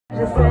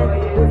J'essaie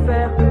de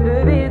faire le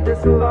vide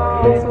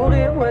souvent,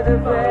 sourire, moi de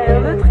faire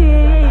le tri.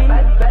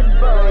 Bad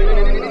boy.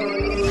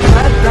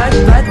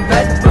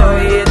 Bad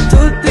boy. Et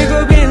toutes tes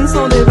copines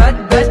sont des bad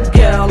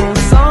girls. On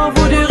s'en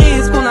fout du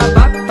risque, on n'a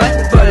pas de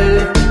bol.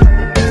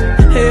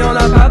 Et on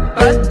n'a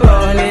pas de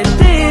bol. Et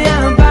t'es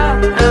un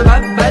bad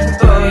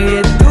boy.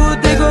 Et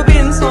toutes tes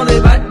copines sont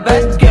des bad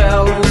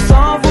girls. On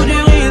s'en fout du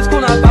risque,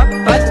 on n'a pas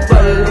de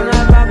bol.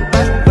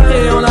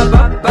 Et on n'a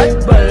pas de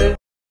bol.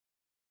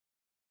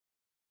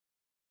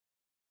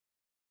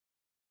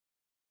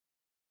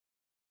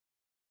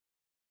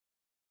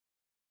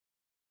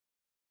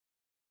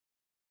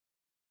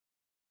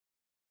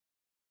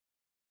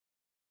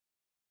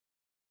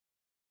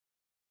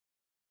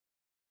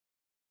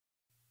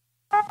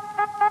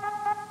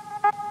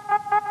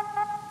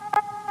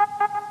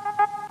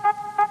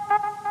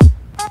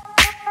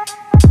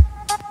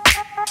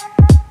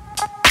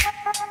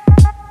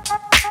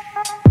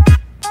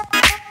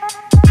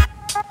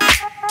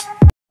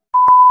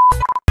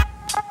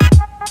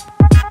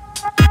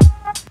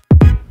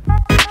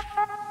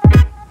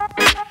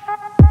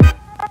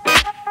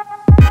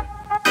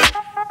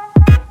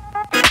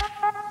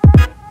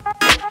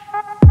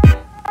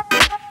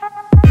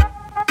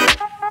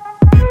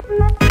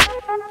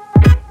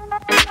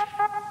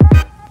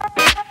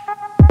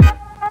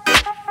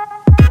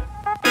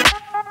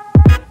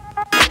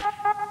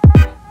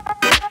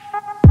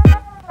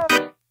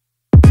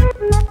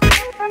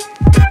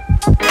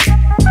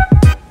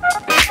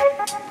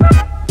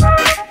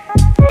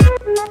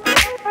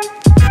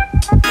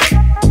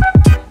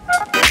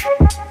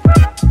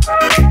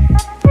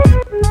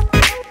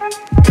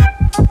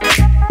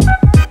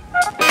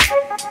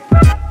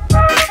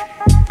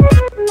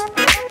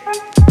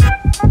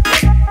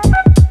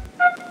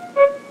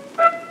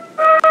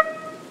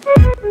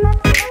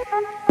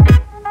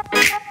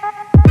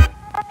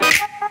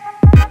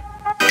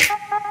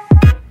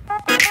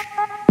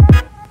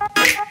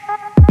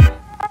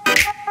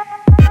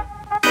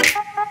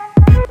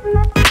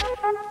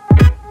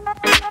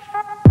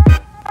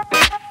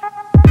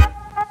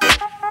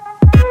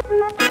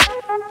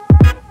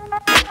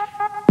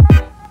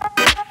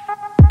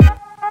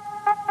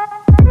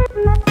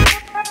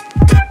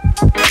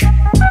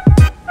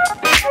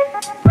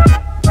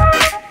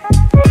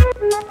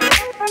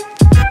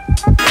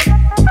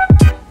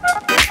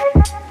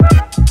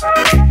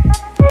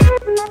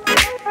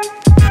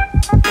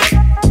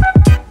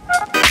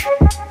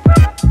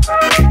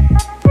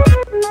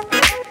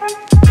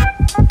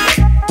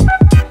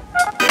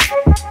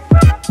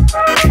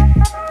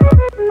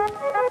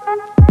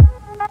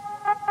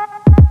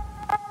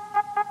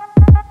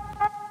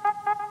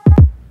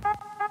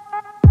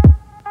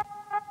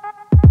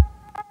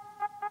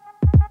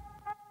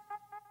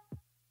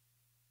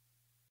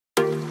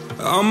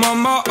 I'm on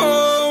my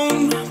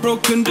own,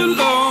 broken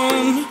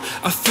alone.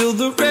 I feel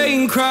the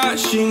rain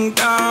crashing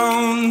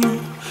down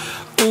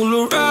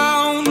all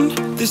around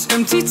this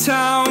empty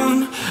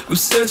town. I'm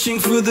searching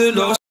for the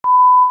lost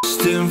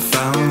and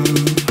found,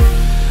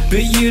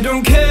 but you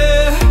don't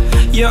care,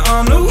 you're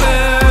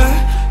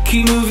unaware.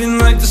 Keep moving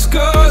like the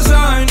scars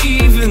aren't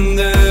even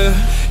there.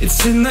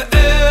 It's in the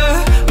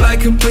air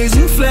like a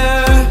blazing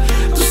flare.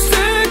 Don't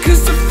stare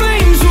cause the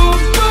flames will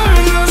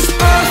burn us.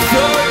 I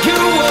thought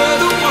you were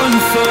the one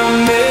for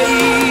me,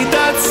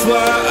 that's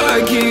why I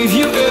gave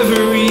you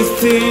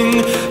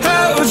everything.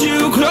 Held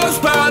you close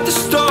by the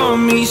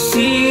stormy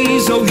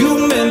seas. Oh,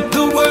 you meant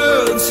the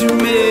world to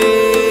me.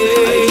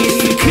 I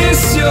used to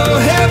kiss your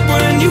head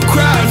when you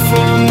cried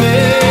for me,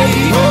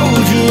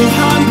 hold your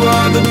hand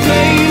while the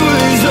pain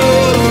was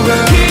over,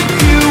 keep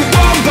you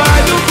warm by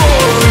the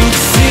roaring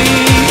sea.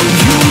 Oh,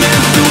 you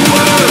meant the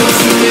world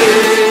to me.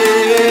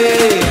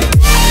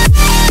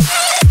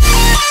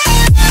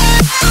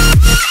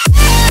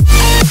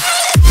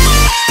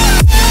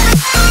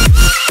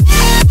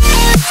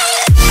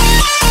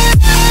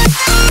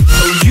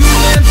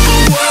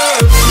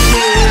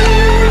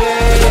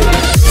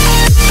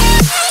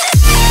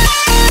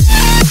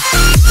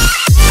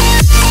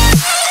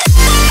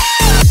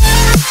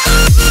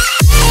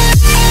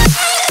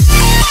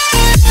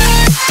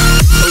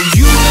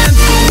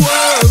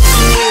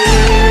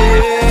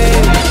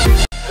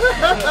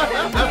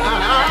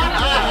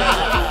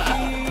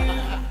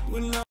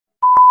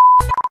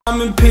 I'm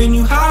in pain,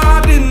 you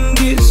hide and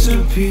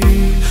disappear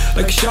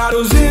like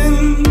shadows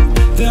in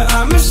the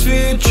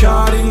atmosphere,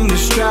 charting the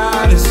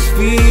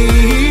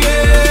stratosphere.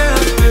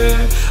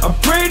 Yeah. I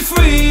prayed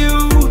for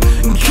you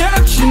and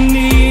kept you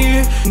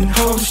near in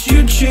hopes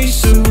you'd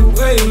chase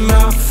away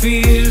my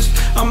fears.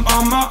 I'm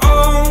on my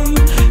own,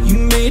 you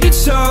made it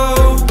so,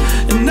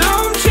 and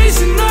now I'm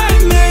chasing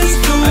nightmares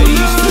through. I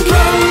used to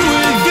run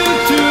with you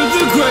through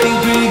the great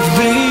big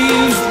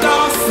leaves,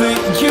 laugh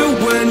at you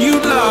when you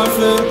laugh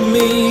at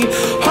me.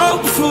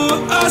 Hope for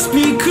us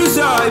because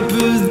I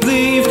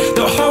believe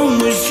the home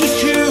was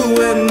just you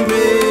and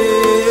me.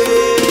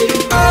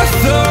 I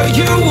thought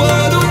you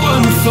were the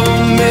one for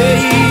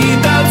me,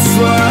 that's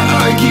why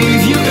I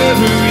gave you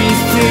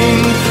everything.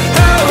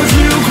 Held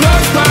you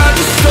close by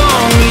the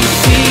stormy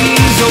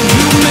seas. Oh,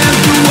 you meant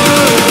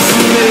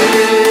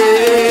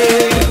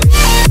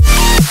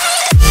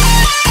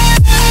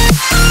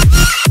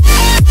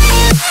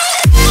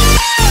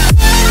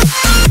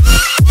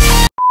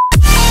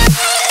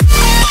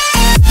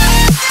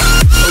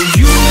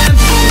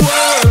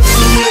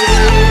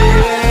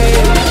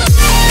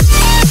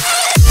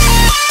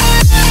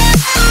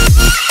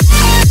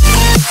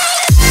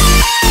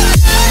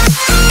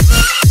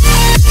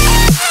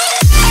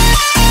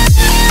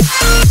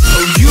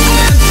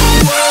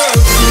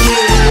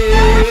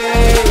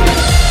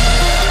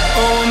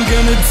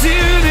do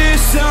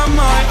this on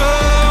my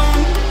own.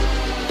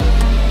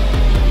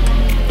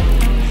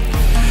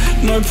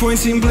 No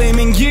point in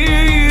blaming you,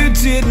 you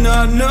did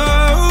not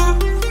know.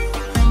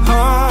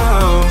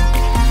 Oh,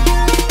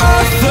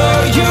 I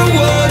thought you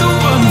were the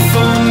one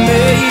for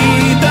me.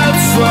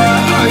 That's why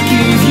I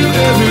give you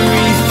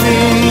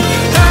everything.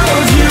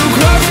 Held you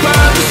close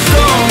by the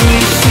stormy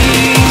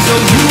seas.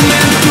 Oh, you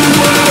meant the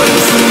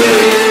world to me.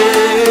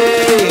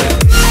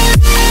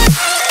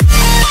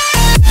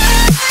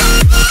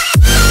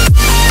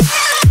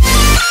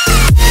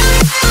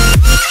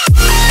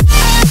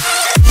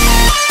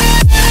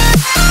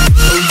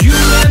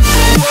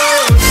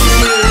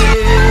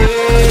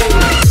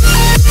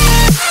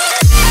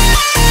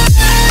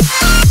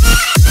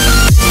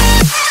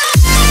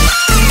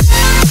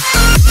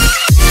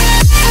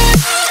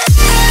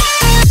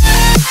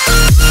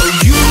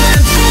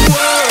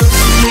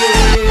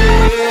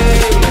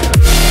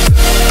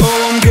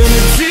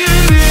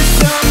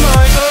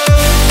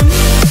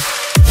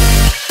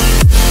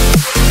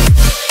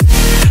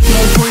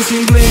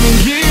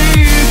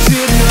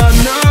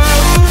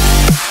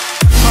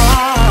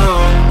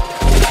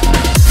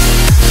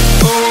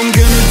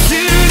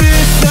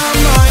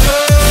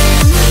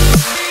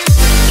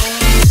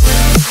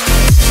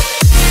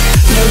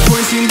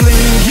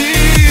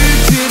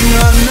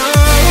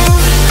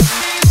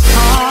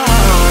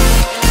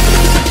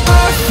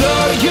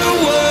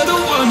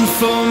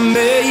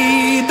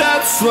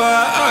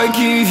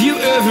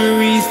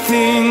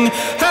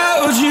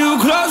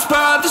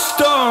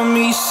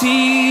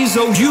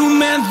 Oh, you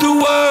meant the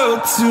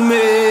world to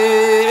me.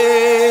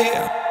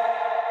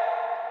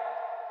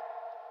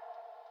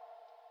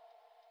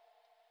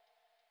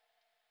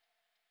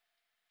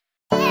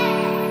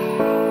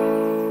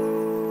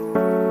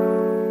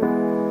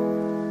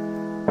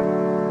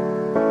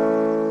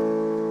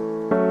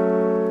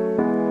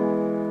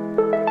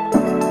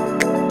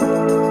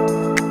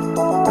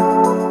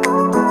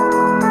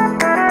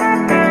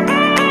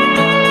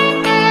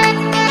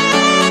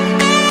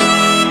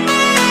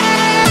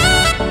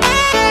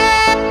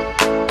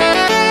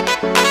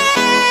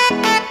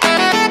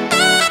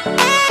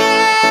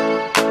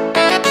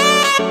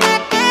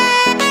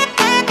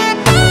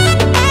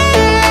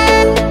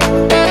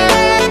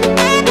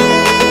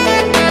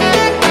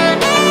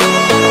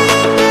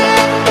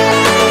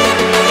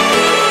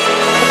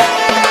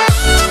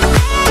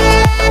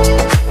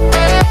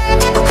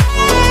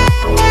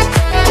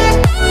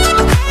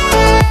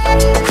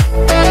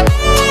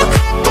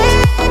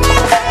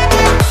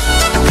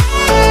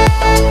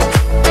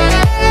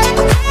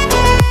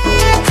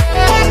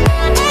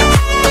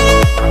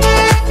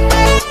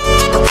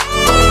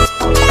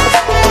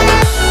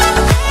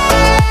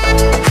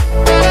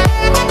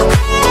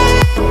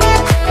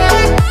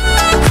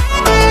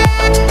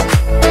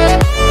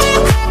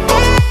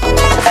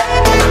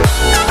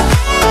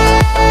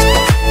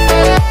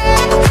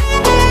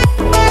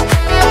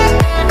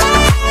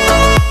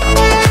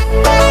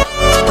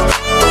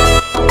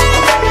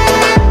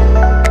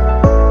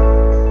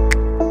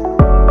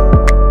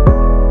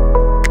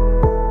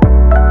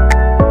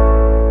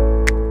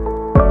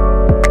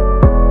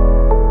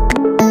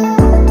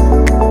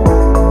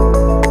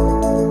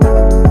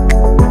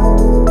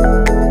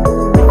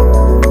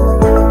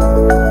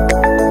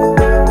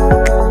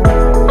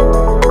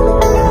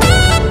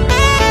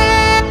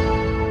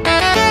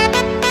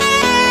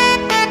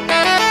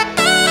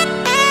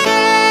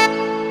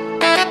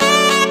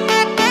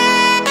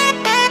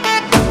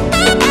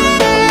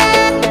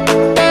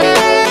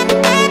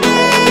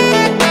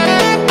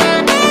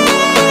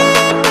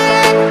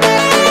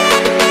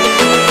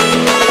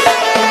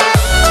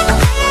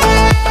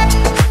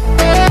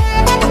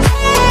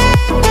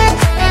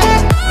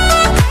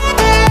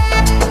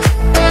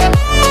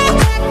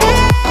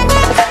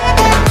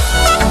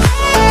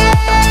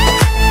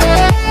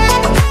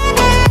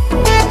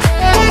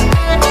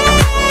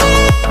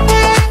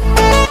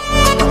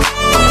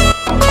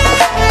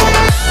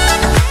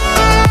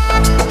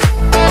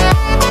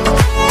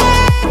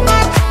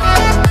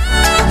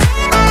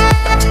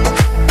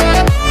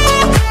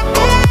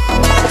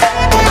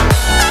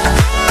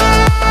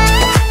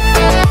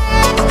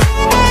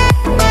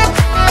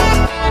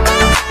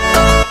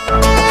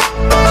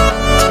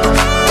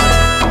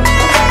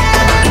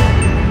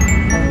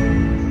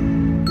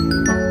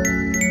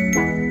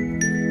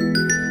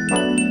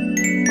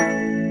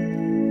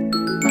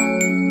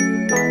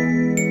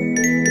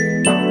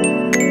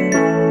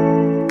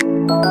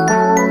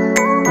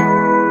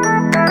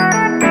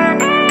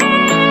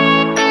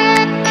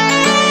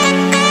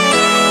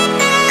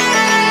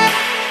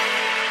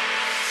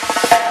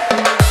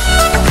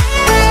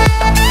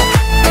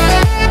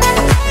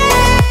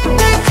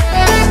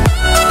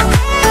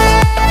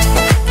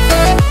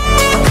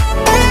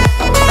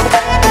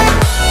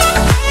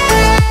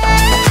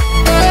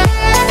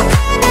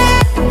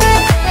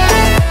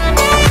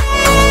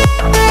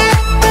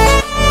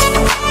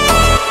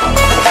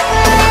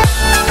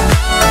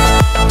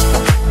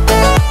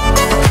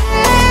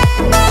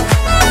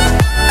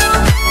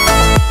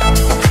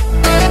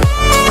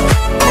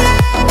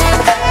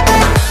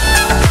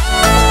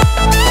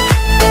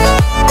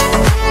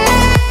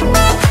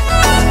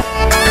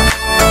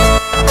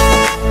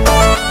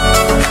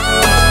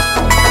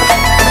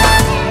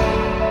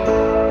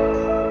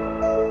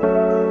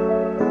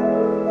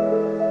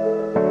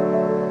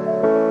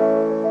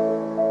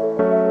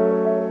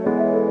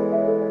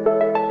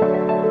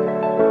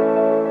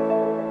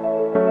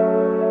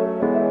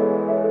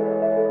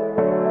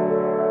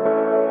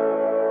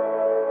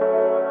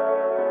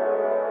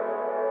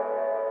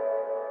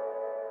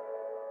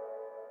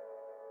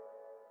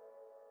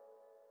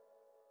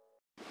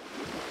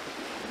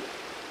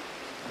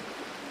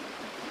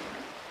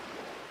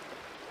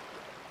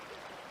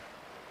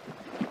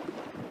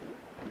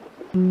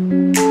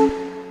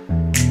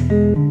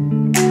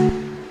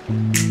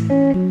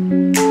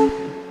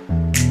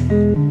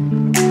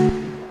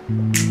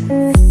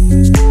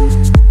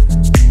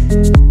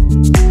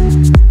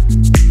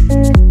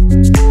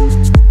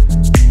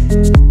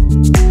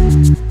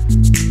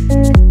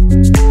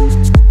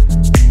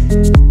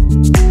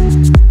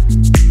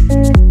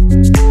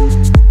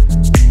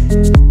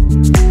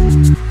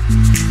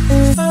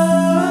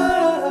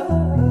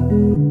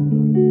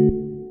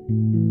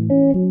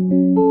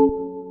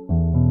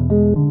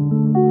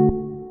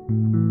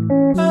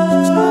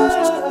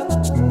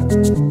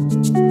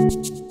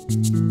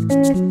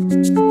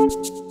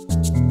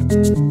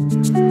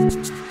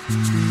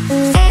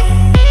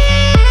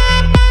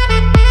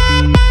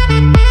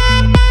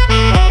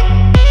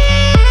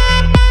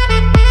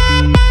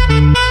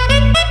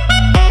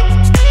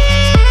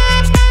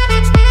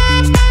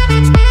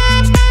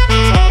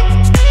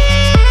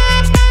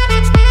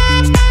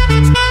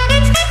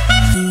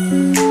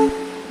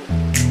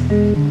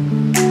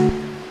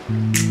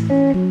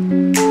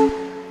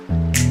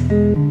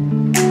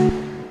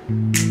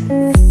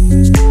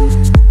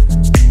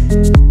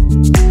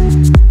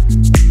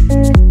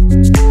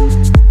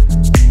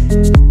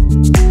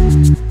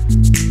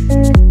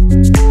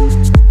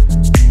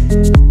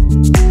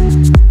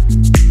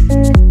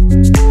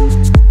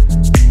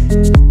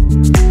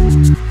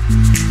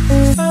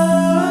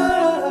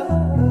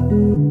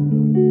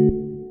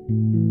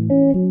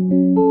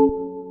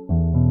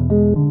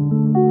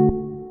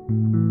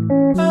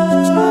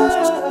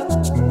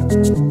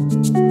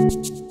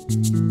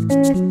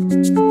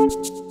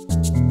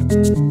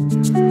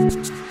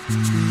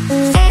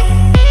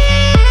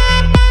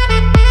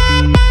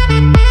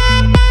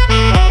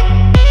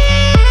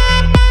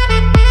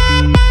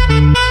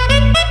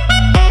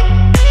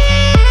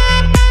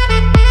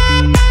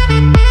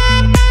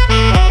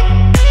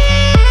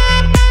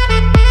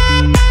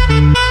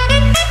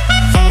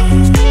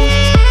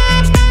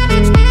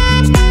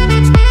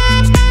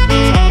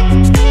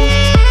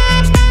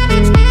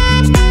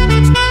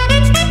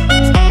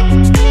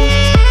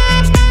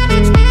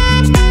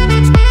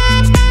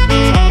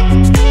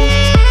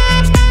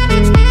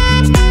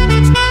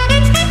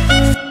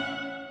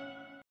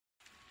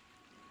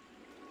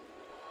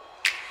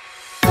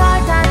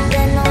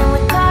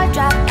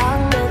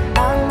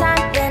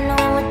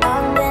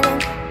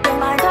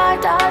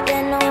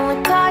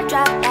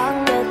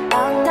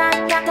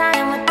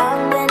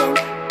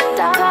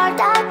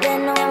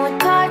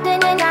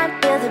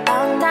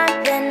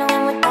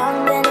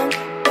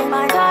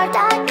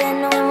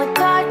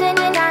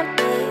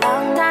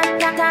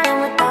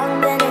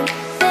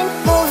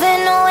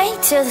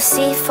 to the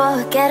sea for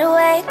a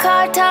getaway.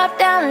 Car top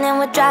down and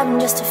we're driving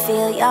just to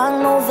feel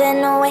young.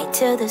 Moving away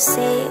to the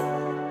sea,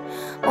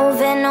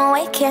 moving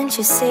away, can't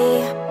you see?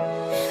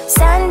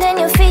 Sand in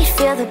your feet,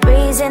 feel the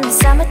breeze in the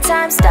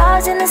summertime.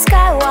 Stars in the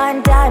sky,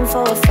 one dime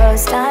for a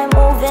first time.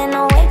 Moving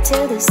away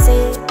to the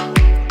sea,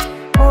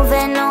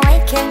 moving away,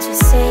 can't you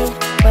see?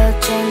 We'll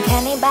drink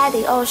honey by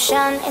the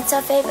ocean, it's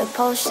our favorite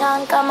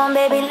potion. Come on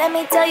baby, let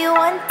me tell you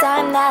one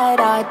time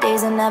that our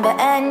days will never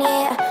end,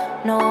 yeah.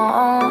 No,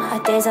 our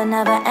days will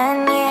never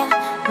end, yeah.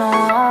 No.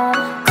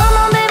 Come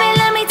on baby,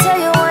 let me tell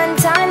you one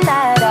time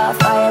that our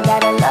fire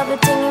got a love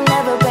it till you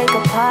never break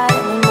apart.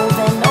 And we're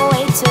moving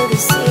away to the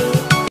sea.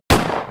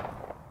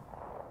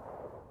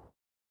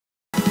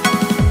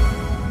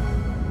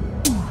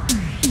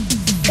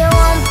 There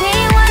won't be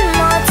one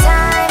more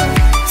time,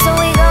 so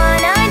we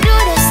gonna do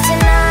this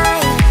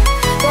tonight.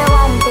 There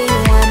won't be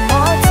one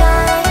more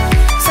time,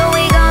 so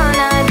we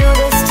gonna do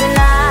this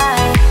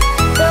tonight.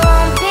 There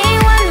won't be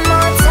one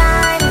more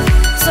time,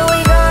 so we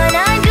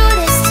gonna do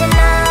this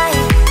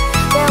tonight.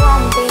 There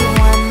won't be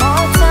one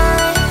more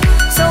time,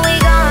 so we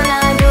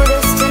gonna do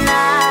this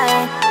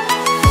tonight.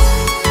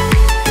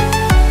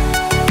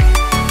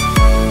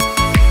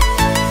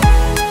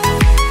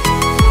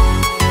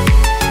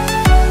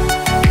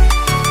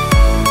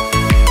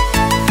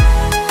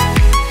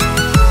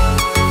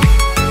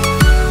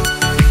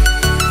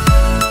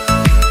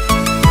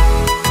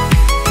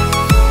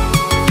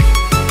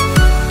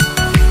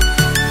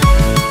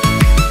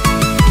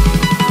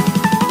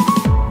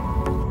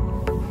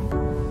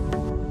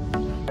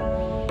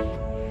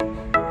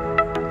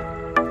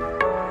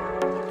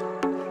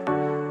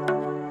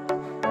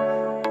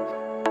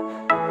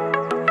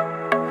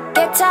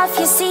 Get off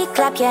your seat,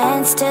 clap your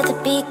hands to the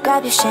beat.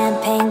 Grab your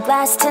champagne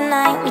glass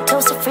tonight. We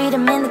toast to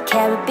freedom in the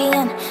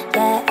Caribbean,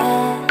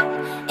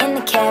 yeah. In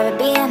the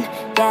Caribbean,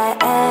 yeah.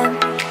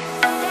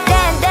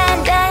 Dan,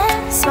 dan,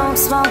 dan, smoke,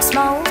 smoke,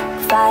 smoke.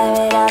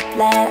 Fire it up,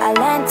 let our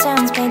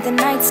lanterns paint the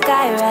night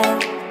sky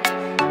red.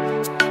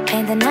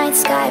 Paint the night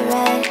sky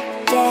red,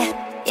 yeah,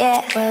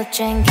 yeah. We'll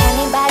drink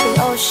honey by the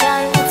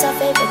ocean, it's our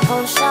favorite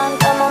potion.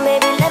 Come on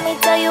baby, let me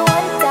tell you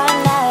one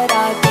time that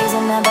our days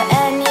will never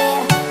end, yeah.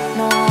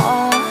 No,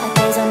 our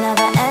days will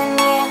never end,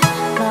 yeah.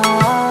 No.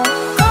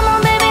 Come on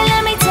baby,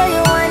 let me tell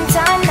you one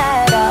time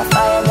that our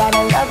fire got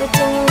a love it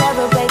till you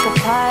never break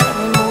apart. And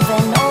we're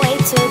moving away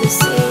to the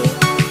sea,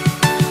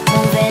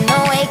 moving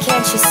away,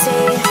 can't you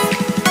see?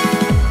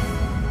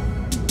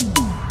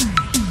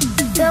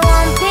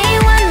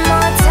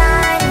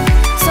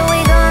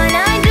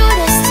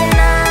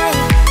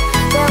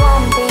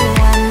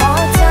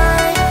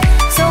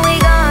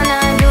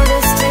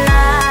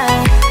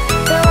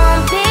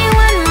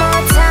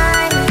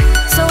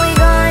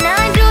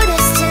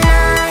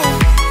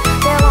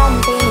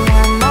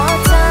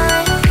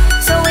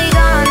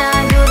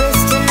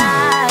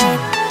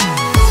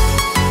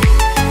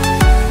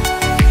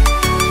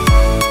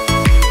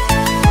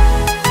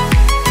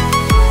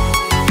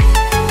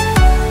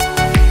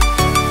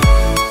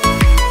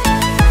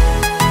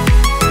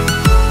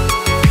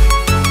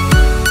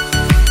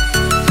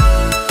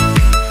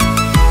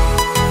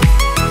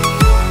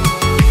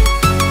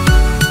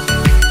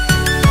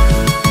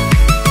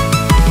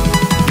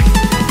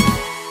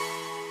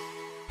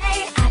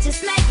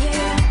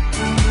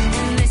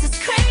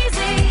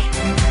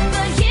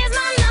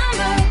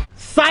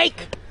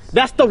 Mike,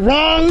 that's the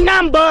wrong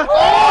number.